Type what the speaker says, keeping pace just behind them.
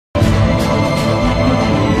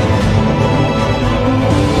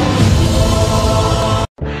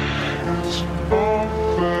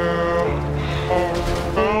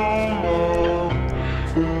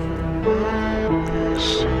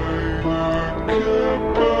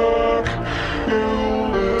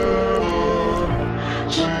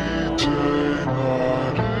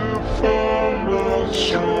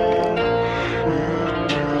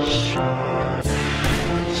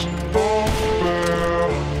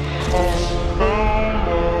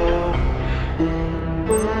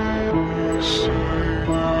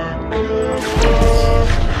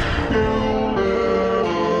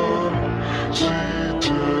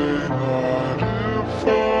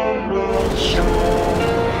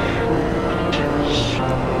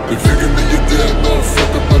They figure me a dead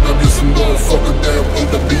motherfucker, but I'm just a motherfucker that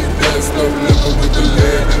wanna be that slow living with the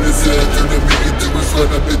lead in his head, turning me into a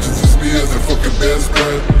slut. That bitches use me as a fucking best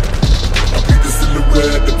friend. I beat the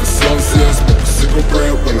silhouette of the sunset, smoke a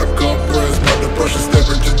cigarette while I compress. My depression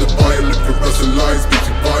staring to the violet, progressive lies,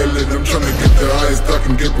 bitch you violent. I'm trying to get the highest I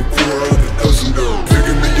can get before all the dozen go.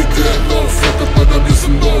 Figure me a dead motherfucker, but I'm just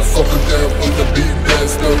a motherfucker that wanna be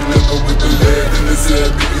that slow living with the lead in his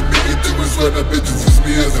head, that bitches use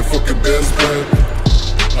me as a fucking best friend.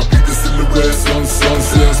 I beat the silhouette,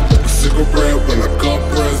 sunset, smoke a cigarette while I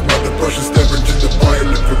compress. My depression staring to the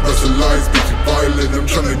violet, progressive lies, bitch you violent. I'm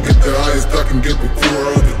trying to get the highest I can get before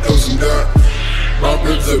all the dozen die. My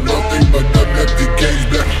ribs are nothing but an empty cage,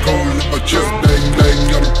 black coal in my chest, bang bang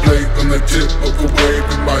on the plate, on the tip of a wave.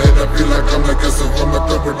 In my head I feel like I'm a guess of I'm a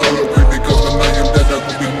third all away, because when I am dead I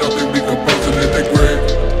will be nothing, decomposing in the grave.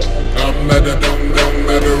 I'm mad, I don't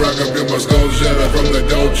matter, I can feel my skull shatter from the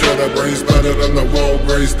dough cheddar. Brain splattered on the wall,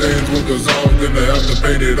 gray stains will dissolve, then they have to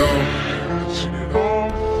paint it on.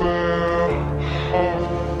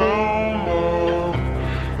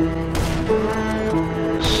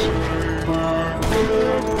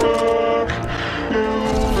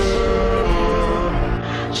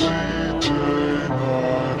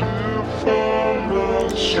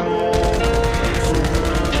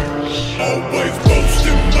 Always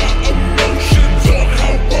boasting my emotions on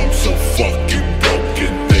how I'm so fucking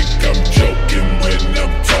broken. Think I'm joking when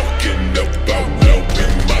I'm talking about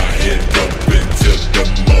blowing my head up into the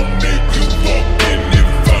moment you walk in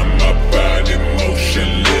and find my body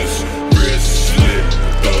motionless, wrist slit,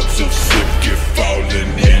 thoughts of sick it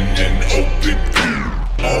falling in an open view.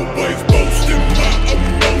 Always boasting my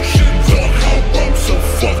emotions on how I'm so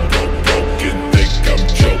fucking broken. Think I'm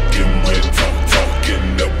joking when I'm talking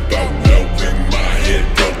about blowing my head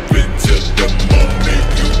up into the moment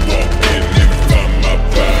you walk in and find my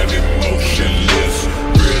body motionless,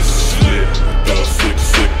 wrist slit, thoughts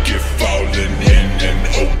sick it falling in an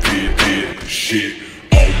open shit.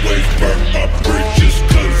 Always burn my bridges,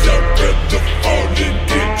 cause I'd rather fall in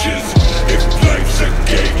ditches. If life's a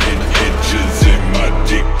game in inches and my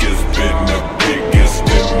dick has been the biggest,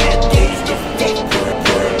 then my goal's to fuck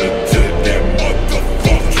burn until that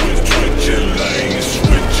motherfucker twitching lane,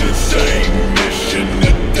 switching same mission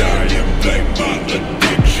to die and blame my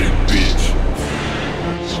addiction, bitch.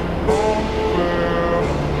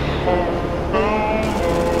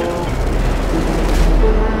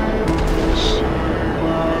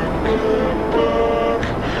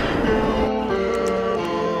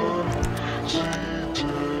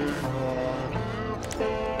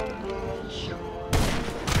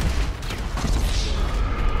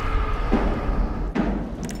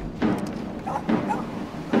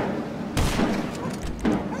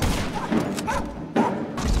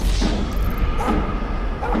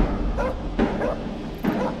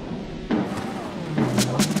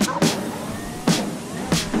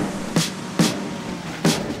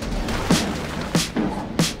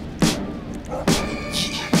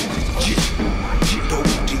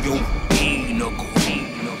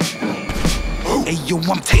 Hey yo,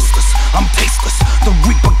 I'm tasteless, the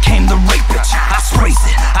reaper came the rape bitch. I sprays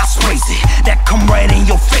it, that come right in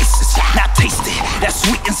your faces. Now taste it, that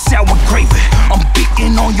sweet and sour gravy. I'm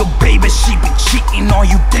beating on your baby, she be cheating on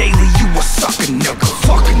you daily. You a sucker nigga,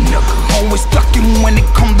 fucking nigga. Always ducking when it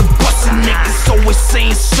come to busting niggas. Always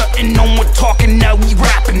saying something, no one talking, now we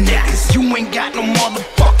rapping niggas. You ain't got no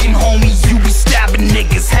motherfucking homies, you be stabbing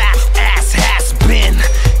niggas. Half ass, has been,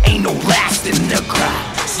 ain't no lasting nigga.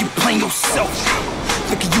 So you playing yourself,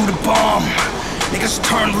 look at you the bomb. Niggas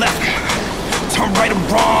turn left, turn right or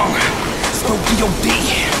wrong. Still D.O.D.,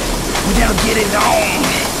 we down to get it on.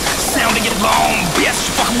 Sounding it long, bitch,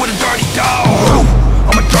 you fucking with a dirty dog.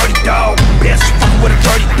 I'm a dirty dog, bitch, you fucking with a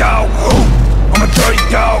dirty dog. I'm a dirty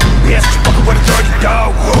dog, bitch, you fucking with a dirty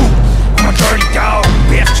dog. I'm a dirty dog,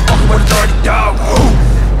 bitch, you fucking with a dirty dog.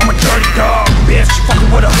 I'm a dirty dog, bitch, you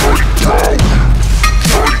fucking with a dirty dog.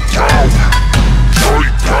 Dirty dog,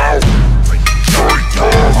 dirty dog, dirty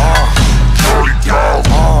dog, dirty dog,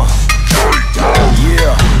 dirty dog,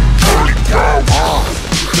 yeah, dirty dog,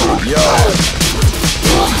 yo,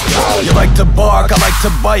 dirty dog. You like to bark, I like to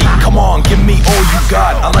bite. Come on, give me all you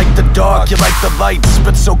got. I like the dark, you like the light.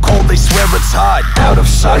 Spit so cold, they swear it's hot. Out of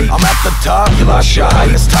sight, I'm at the top, you lost shot.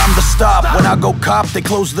 It's time to stop. When I go cop, they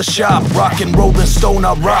close the shop. Rock and rollin' stone,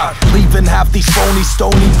 I rock. Leaving half these phony,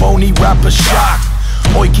 phony rappers shocked.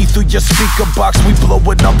 Oiky through your speaker box, we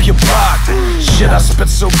blowin' up your block. Shit, I spit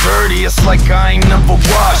so dirty, it's like I ain't never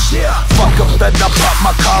washed. Fuck up, then I pop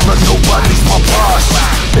my collar, nobody's my boss.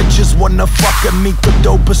 Bitches wanna fucking meet the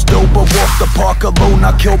dopest doper. Walk the park alone,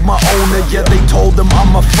 I killed my owner. Yeah, they told him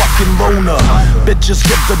I'm a fucking loner. Bitches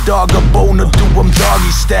give the dog a boner, do him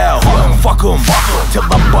doggy style. Fuck 'em, till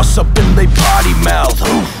I bust up in they potty mouth.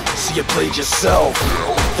 See, you played yourself,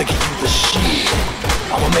 thinking you the shit.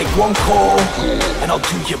 I'ma make one call, and I'll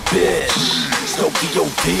do your bitch. Still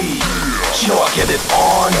B.O.B. You know I get it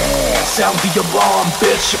on. Sound the alarm,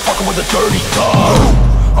 bitch. You're fucking with a dirty dog.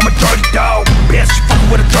 I'm a dirty dog, bitch. You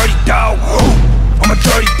fucking with a dirty dog. I'm a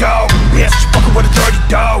dirty dog, bitch. You fucking with a dirty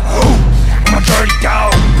dog. I'm a dirty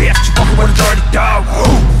dog, bitch. You fucking with a dirty dog.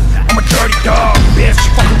 I'm a dirty dog, bitch.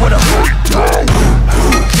 You fucking with a dirty dog.